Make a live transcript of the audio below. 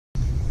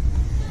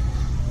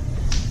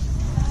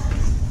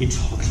It's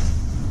hot.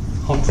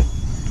 Hot.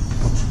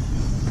 Hot.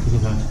 Look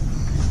at that.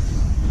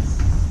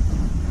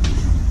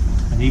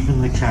 And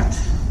even the cat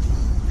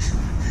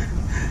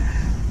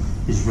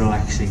is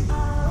relaxing.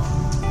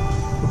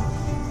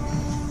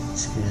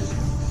 Scared.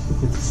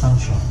 Look at the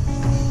sunshine.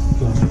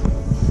 Go.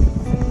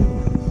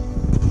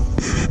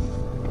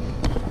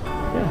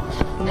 Yeah.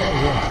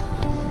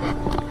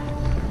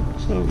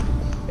 So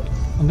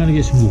I'm going to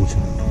get some water.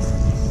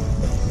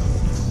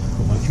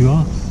 Got my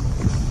QR.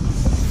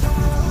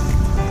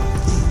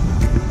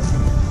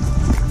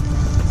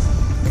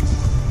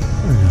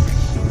 Very nice.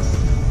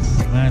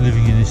 Man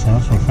living in this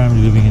house, or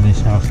family living in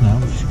this house now,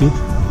 which is good. So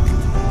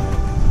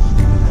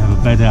we have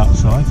a bed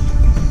outside.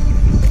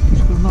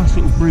 It's got a nice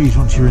little breeze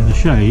once you're in the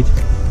shade,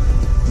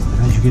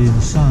 and as you get in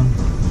the sun,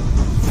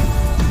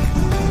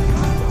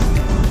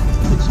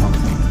 it's hot.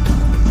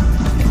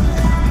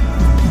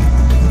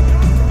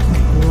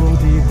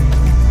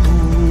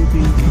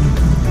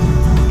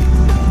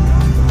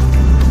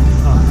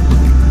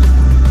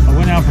 I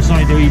went out for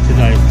something to eat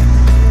today.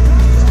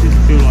 Just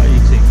didn't feel like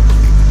eating,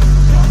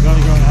 so I'm going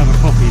to go and have a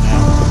coffee now.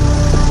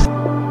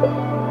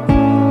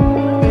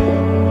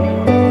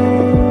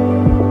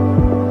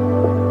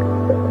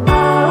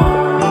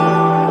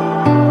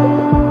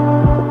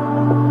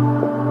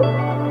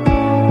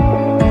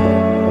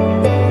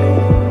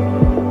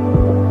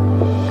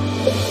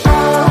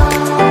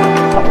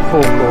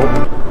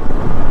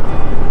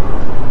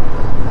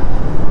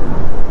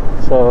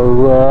 So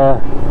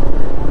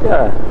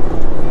yeah,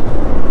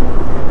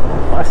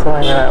 that's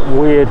like that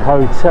weird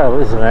hotel,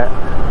 isn't it?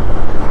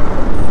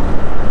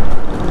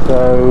 So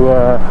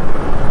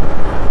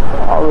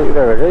oh look,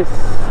 there it is,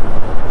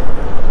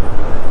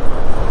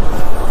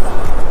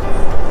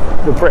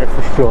 the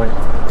breakfast joint.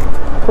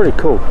 Pretty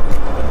cool.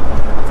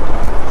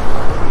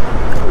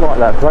 Like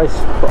that place,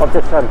 but I've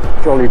just had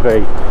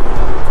Jollibee.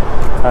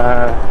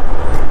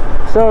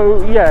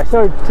 So yeah,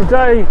 so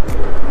today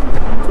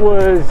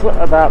was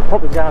about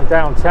popping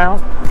downtown.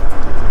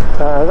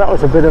 That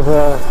was a bit of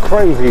a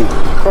crazy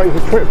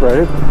trip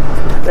really.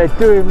 They're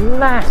doing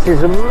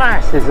masses and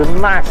masses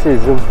and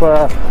masses of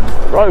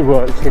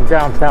roadworks in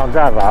downtown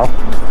Davao.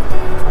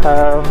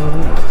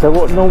 So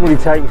what normally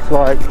takes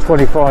like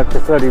 25 to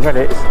 30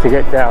 minutes to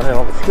get down in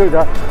on the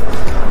scooter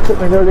took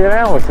me nearly an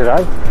hour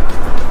today.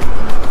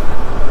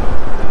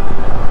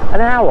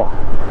 An hour!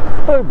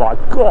 Oh my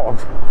god!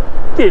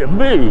 Dear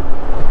me!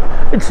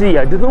 It's the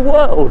end of the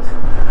world!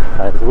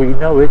 As we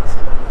know it,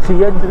 it's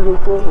the end of the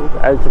world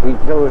as we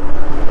know it.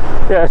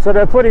 Yeah, so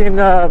they're putting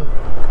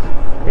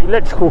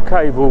electrical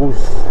cables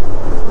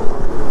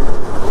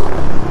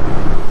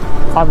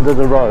under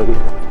the road.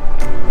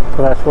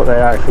 So that's what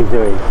they're actually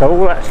doing. So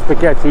all that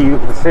spaghetti you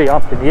can see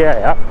up in the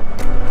air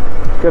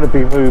is going to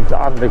be moved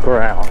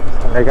underground.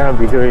 And they're going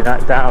to be doing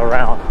that down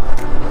around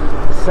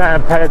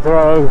San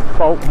Pedro,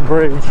 Bolton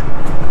Bridge.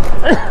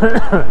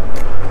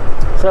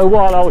 So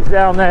while I was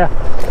down there,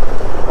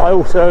 I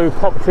also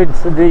popped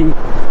into the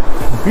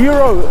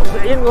Bureau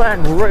of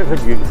Inland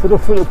Revenue for the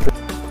Philippines.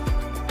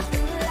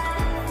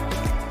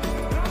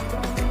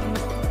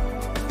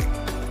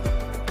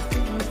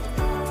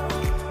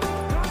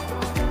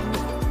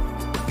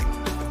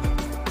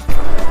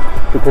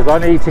 Because I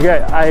need to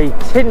get a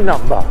TIN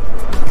number.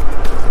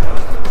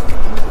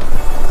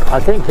 I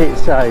think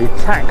it's a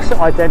tax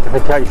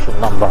identification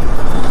number.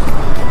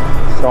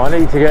 So I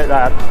need to get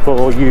that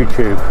for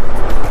YouTube.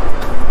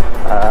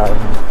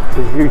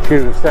 Because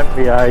YouTube has sent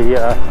me a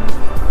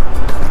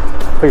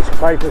piece of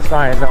paper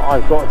saying that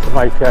I've got to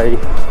make a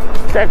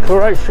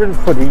declaration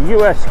for the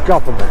US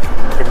government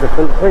in the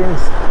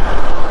Philippines,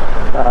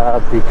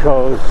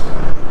 because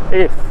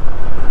if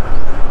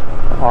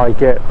I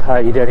get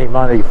paid any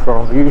money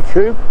from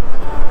YouTube,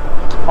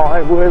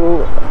 I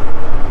will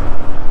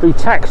be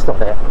taxed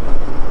on it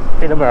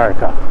in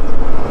America.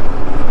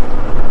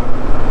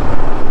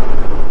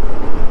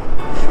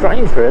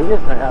 Strange really,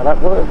 isn't it, how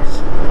that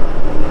works?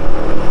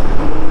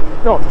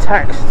 Not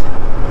taxed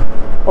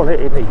on it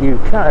in the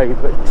UK,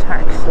 but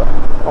taxed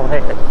on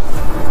it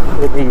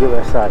in the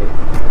USA.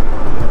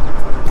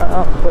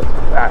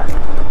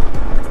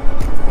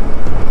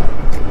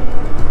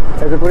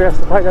 Everybody has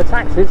to pay their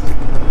taxes.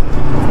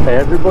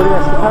 Everybody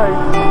has to pay.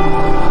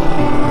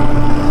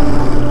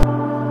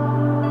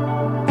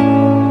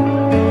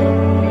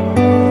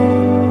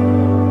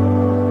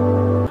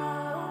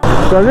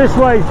 So this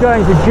way is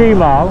going to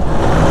kneale,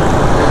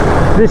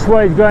 this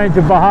way is going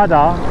to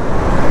yehaaaa,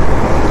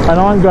 and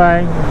I'm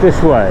going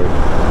this way,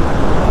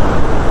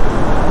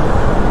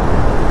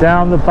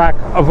 down the back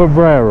of a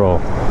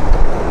railroad.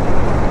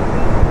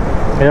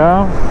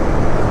 Yeah.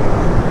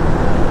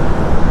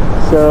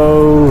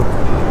 So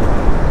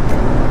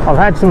I've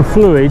had some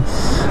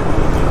fluids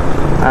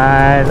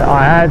and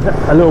I had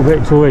a little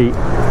bit to eat,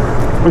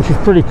 which is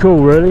pretty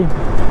cool really,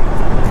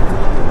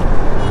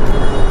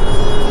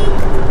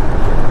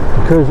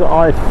 because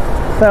I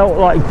felt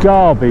like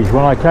garbage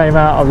when I came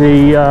out of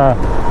the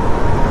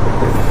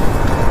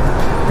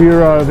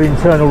Bureau of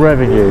Internal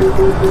Revenue.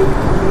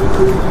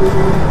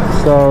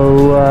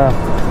 So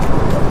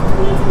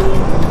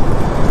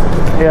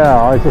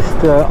Yeah, I just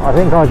I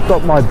think I've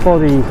got my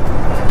body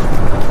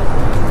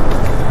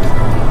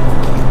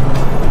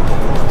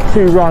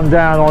too run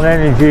down on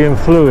energy and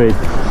fluid,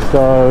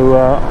 so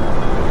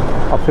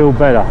I feel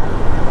better.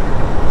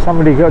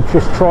 Somebody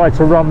just tried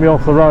to run me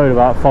off the road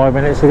about 5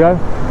 minutes ago,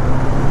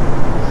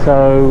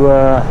 so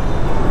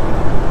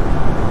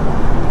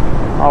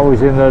I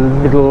was in the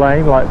middle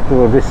lane, like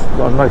this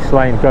most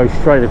lanes go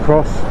straight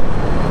across.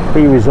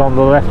 He was on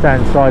the left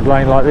hand side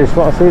lane like this,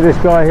 but I see this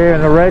guy here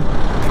in the red,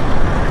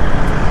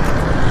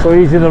 so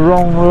he's in the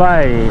wrong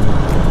lane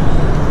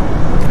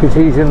because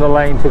he's in the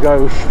lane to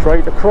go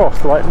straight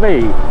across like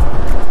me,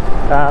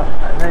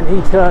 and then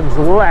he turns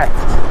left.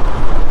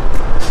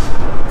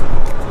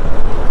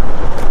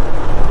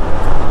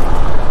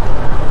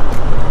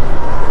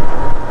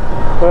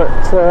 But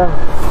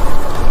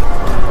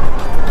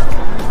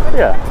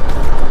yeah,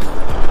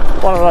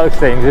 one of those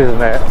things,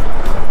 isn't it?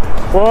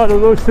 One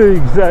of those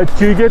things that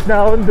you get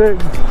now and then.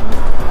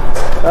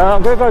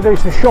 I'm going to go do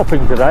some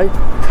shopping today,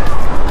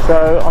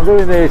 so I'm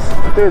doing the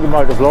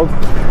motor vlog.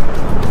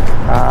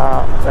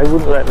 They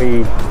wouldn't let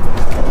me.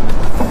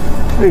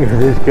 Look at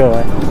this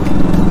guy.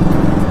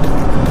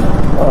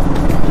 Oh.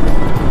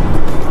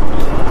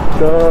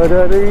 Da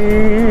da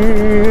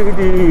dee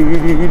dee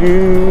dee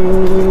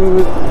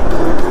doo.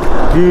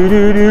 Do,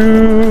 do, do,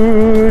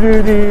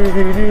 do, do,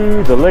 do,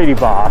 do. The lady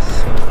boss.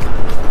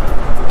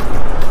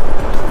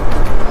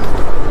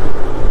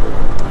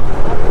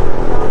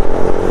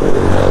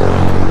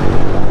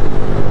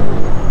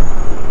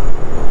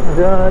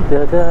 Da,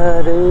 da,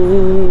 da, dee,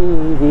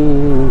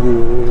 dee,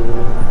 dee.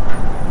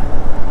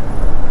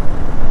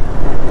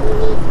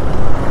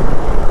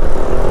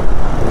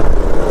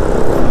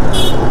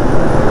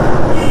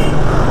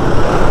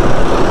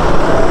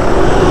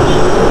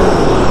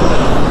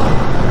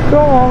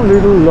 Come on,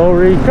 little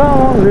lorry, come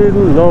on,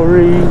 little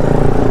lorry.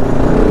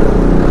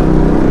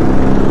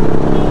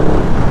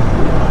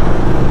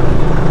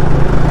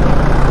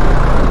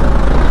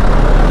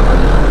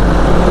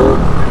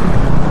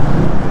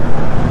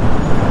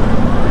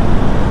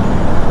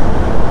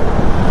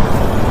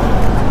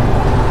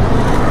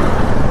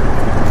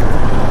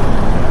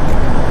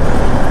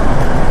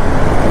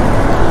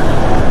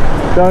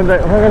 I'm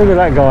going to get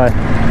that guy.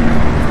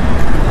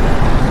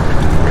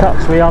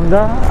 Cuts me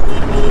under,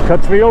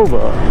 cuts me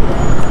over.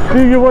 Do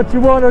you what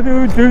you want to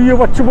do? Do you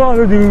what you want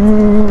to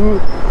do?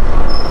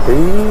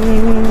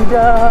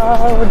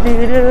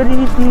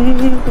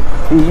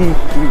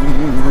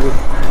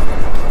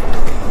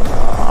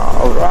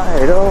 Oh,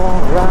 right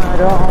on,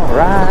 right on,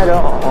 right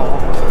on.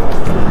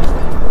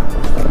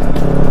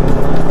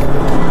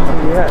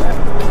 Yeah.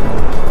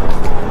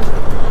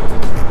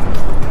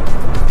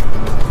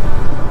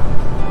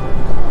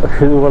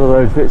 One of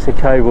those bits of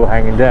cable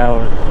hanging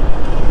down.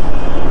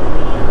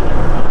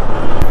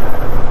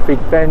 Big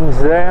bends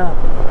there.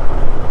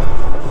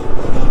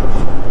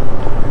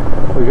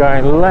 We're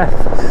going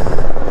left.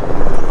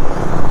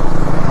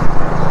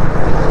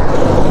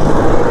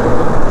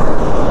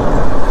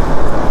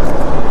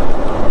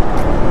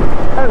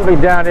 Haven't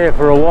been down here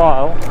for a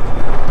while.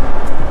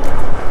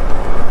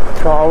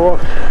 Car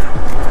wash.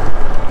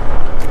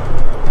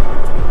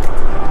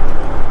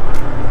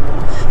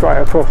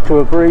 Straight across to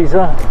a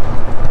breezer.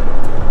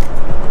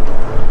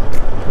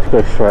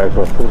 Go straight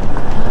across.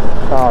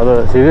 Oh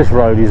look, see, this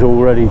road is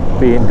already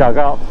being dug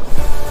up,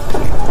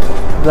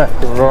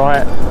 left and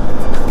right.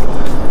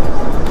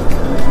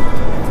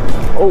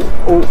 Oh,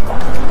 oh.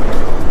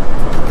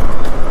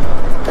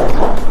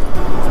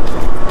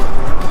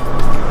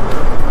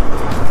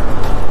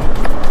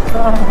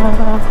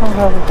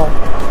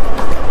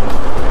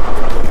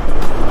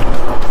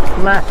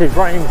 Massive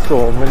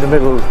rainstorm in the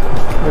middle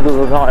of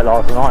the night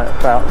last night,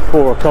 about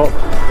 4 o'clock.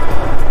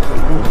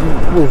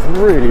 It was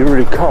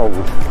really cold,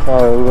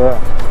 so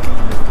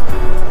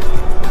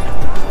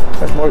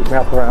it woke me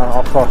up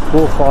around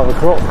 4:30, 5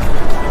 o'clock,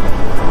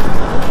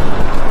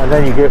 and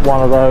then you get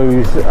one of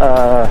those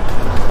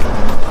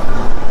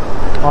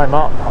I'm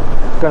up,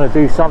 going to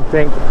do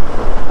something,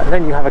 and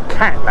then you have a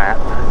cat nap,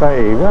 don't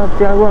you? You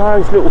have one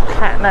of those little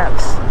cat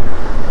naps,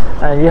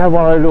 and you have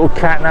one of those little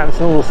cat naps,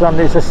 and all of a sudden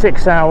it's a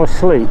 6-hour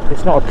sleep.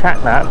 It's not a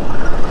cat nap,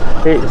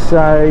 it's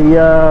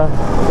a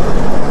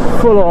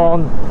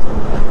full-on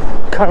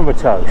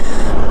comatose.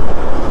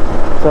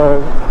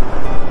 So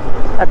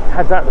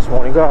had that this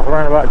morning, got up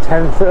around about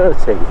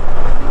 10:30.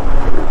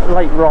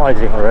 Late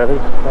rising really.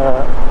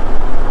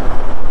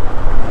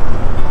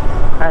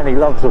 Annie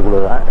loves all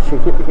of that. She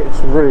gets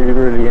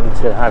really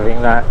into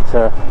having that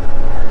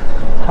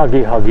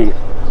huggy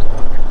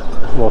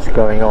what's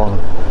going on.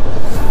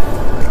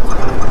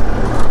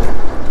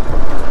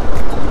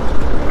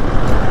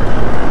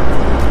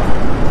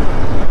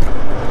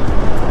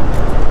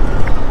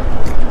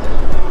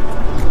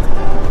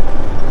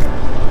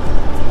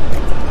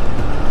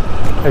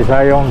 There's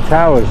Aeon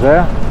Towers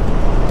there.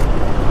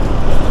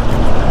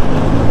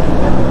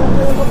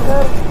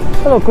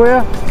 Hello,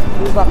 Queer.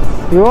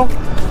 You on?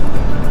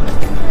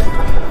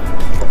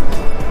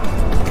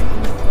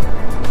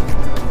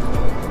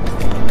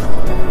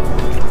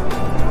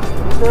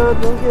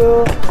 Thank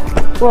you.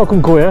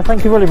 Welcome, Goya,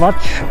 thank you very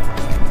much.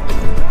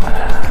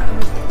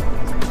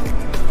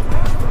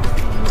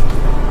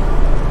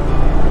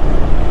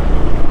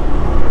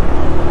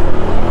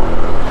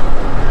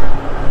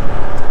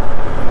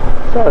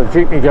 So the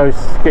jeepney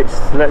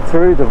gets let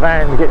through, the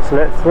van gets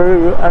let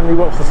through, and he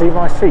wants to see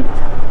my seat.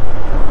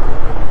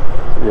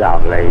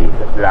 Lovely,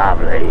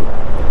 lovely.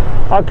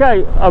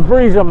 Okay, a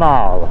breezer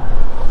mile.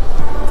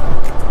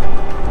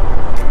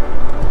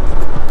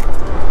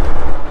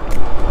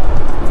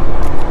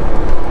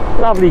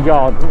 Lovely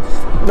gardens,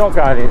 not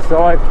going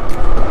inside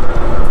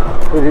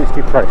because it's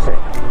depressing.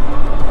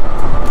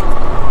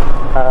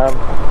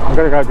 I'm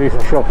going to go do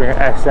some shopping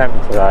at SM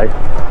today.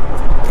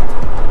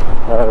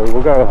 So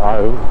we'll go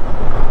home,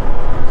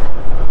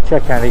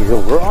 check out he's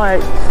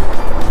alright,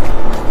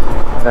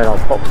 and then I'll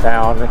pop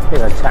down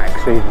in a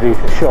taxi and do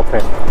some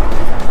shopping.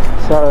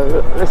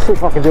 So let's see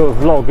if I can do a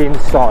vlog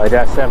inside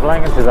SM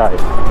Langham today,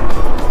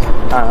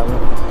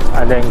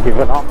 and then give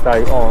an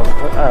update on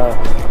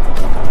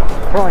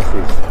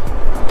prices,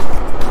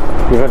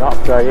 give an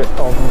update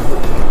on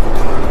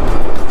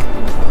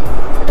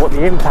what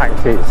the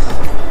impact is,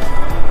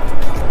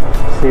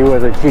 see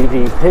whether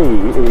GDP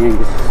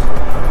is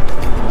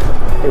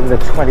in the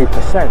 20%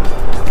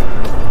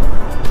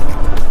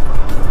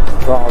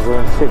 rather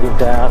than sitting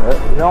down at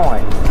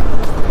 9.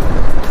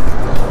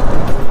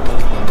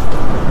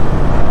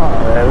 Oh,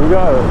 there we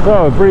go. So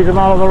a breezer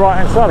mile on the right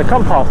hand side. I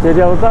come past here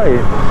the other day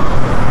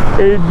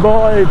in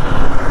my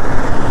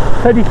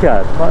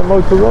pedicab, my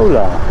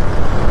Motorola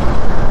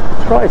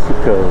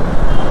tricycle.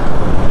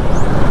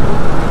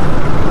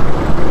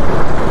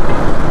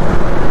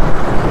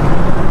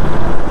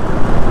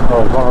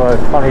 Oh, it's one of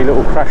those funny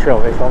little crash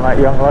helmets on that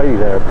young lady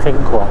there, a pink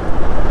one.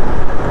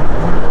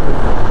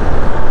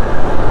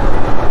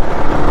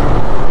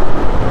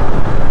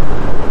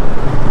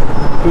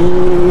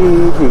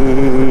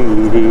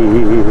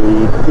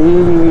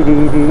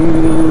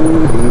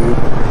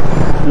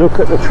 Look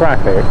at the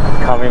traffic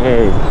coming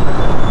in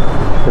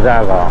to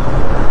Davao.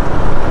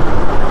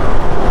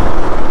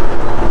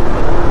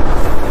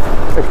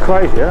 It's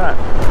crazy, isn't it?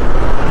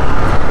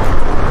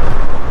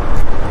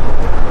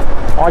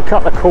 I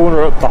cut the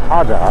corner at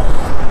Bahada,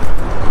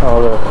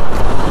 or the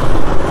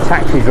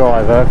taxi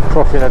driver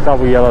crossing a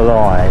double yellow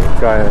line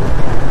going to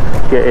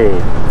get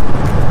in.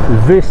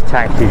 This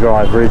taxi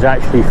driver is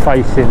actually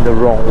facing the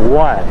wrong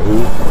way,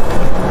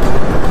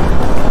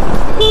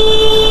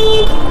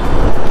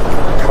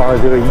 trying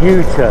to do a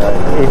U-turn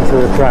into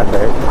the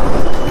traffic.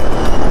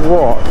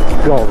 What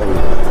golly.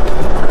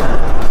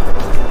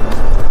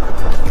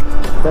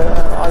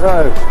 I don't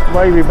know,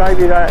 maybe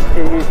that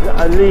is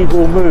a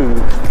legal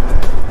move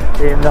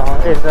in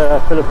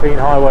the Philippine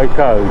Highway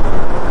Code,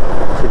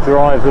 to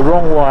drive the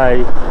wrong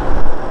way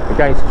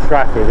against the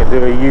traffic and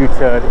do a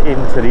U-turn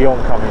into the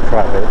oncoming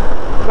traffic.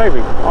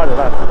 Maybe, I don't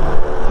know.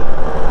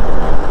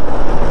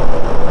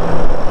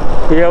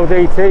 The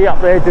LDT up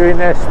there doing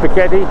their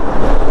spaghetti,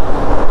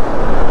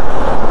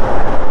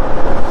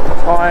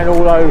 tying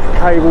all those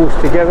cables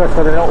together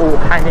so they're not all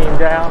hanging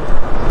down.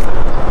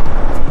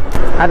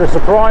 Had a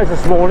surprise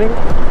this morning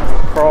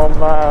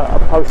from a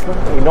postman.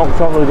 He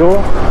knocked on the door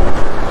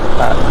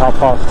at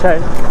 10:30.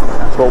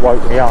 That's what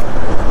woke me up.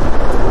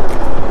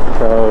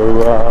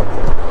 So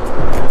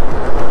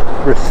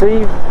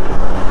received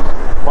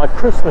my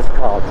Christmas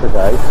card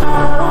today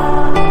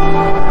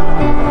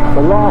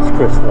for last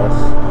Christmas.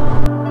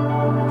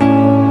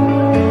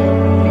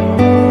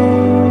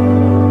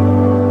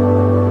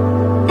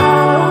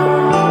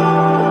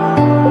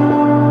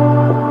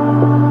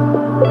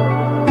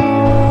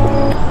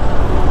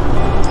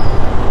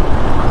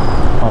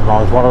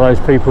 I was one of those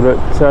people that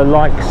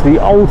likes the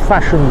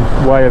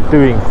old-fashioned way of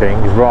doing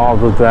things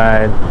rather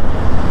than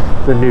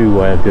the new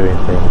way of doing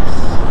things,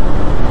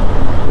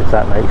 if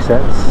that makes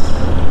sense.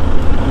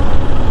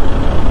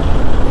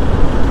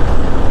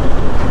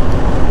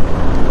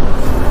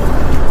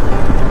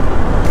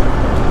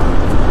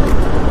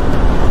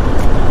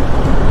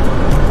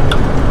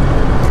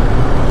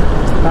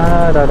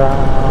 Da, da.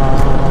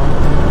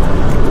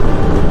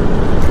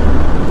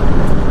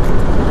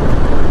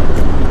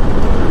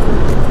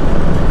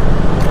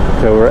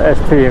 So we're at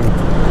SPMC.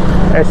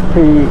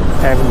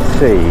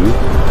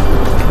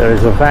 There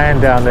is a van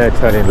down there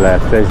turning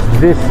left. There's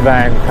this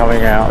van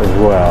coming out as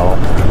well.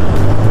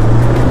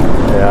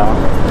 Yeah.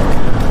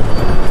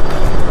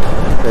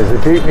 There's the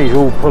jeepneys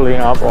all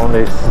pulling up on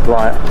this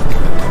like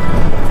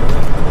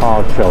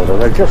hard shoulder.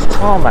 They've just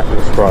tarmacked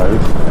this road.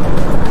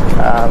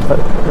 But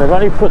they've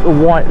only put the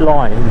white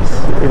lines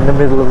in the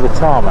middle of the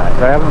tarmac.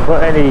 They haven't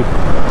put any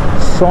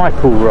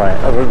cycle lane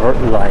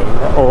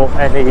or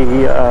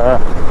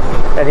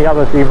any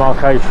other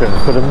demarcation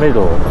for the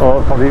middle,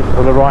 or for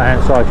the right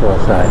hand side, shall I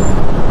say.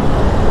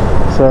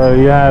 So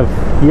you have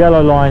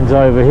yellow lines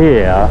over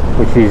here,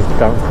 which is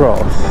don't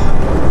cross.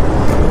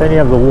 Then you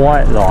have the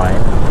white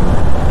line,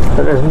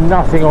 but there's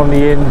nothing on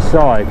the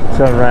inside to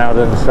turn around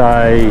and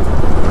say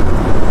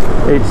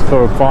it's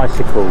for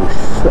bicycles.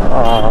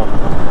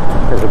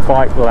 There's a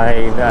bike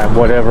lane and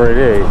whatever it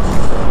is.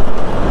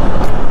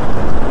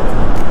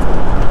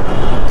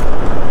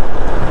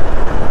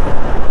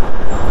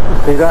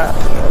 See that?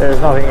 There's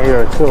nothing here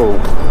at all.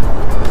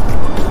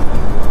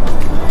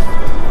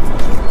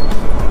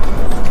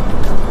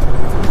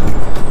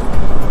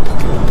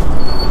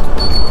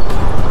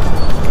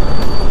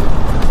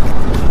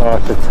 Oh,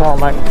 it's a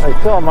tarmac. They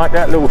tarmac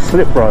that little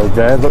slip road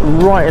there, but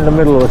right in the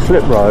middle of the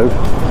slip road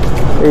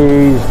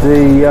is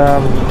the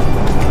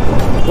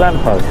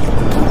lamppost.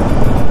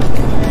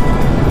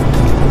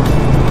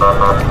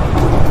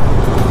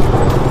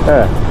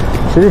 Yeah.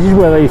 So this is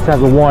where they used to have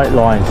the white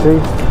line, see?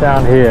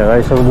 Down here, they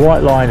used to have a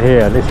white line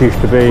here. This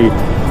used to be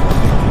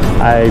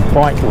a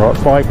bike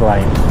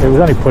lane. It was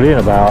only put in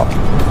about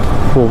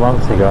 4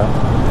 months ago.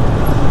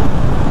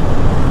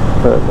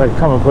 But they've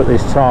come and put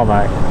this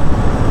tarmac.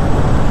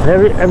 And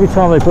every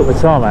time they put the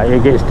tarmac,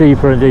 it gets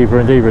deeper and deeper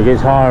and deeper. It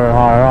gets higher and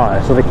higher and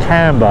higher. So the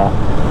camber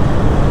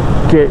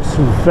gets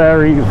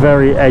very,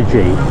 very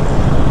edgy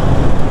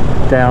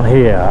down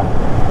here.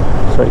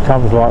 So it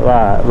comes like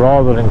that,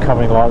 rather than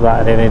coming like that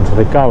and then into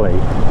the gully.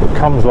 It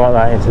comes like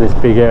that into this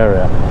big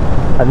area.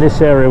 And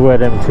this area where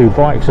them two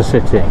bikes are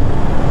sitting,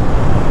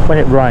 when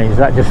it rains,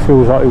 that just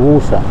feels like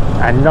water.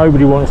 And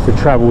nobody wants to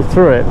travel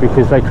through it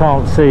because they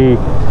can't see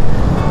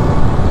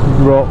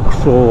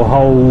rocks or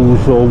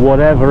holes or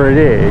whatever it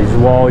is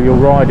while you're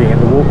riding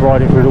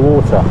through the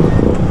water.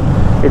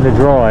 In the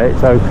dry,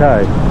 it's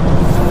okay.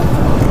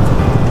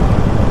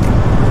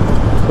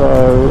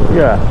 So,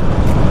 yeah.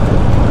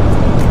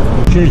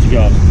 Security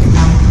guard.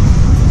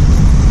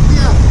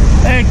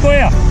 Hey,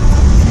 kuya.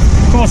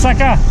 Kumusta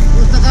ka?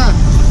 Kumusta ka?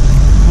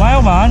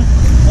 Mayo man.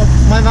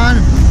 My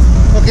man.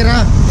 Okay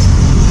na.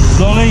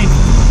 Slowly.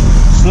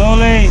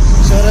 Slowly.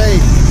 Sorry.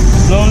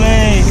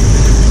 Slowly.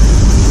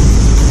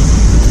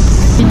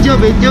 Video.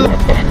 Video.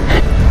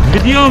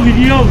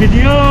 Video.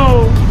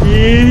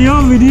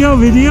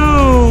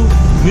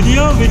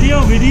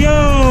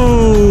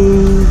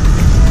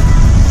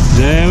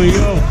 There we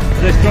go.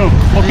 Let's go.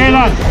 Okay,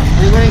 lad.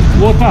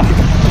 Water.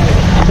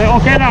 Say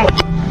okay now.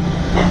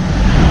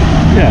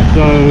 Yeah,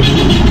 so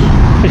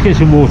let's get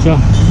some water.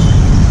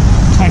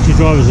 Taxi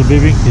drivers are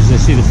bibbing because they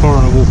see the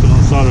foreigner walking on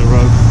the side of the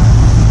road.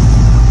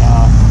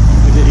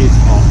 But it is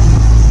hot.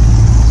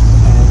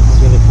 I'm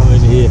going to come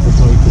in here for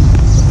smoking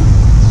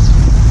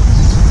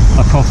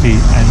a coffee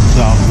and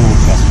some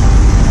water.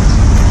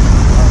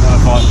 I'm going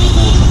to buy some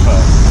water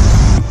first.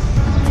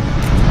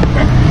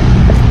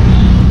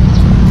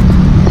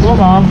 Come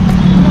on.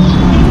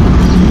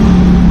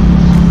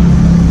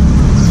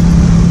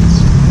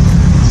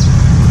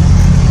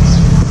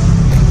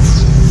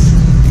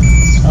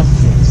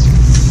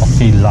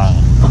 Okay lang.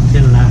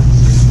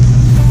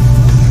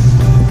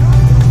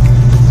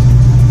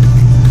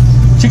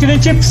 Chicken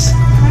and chips.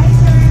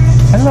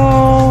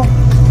 Hello.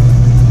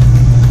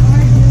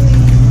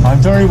 I'm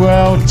very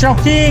well.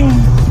 Joking.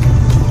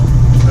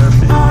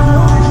 Perfect.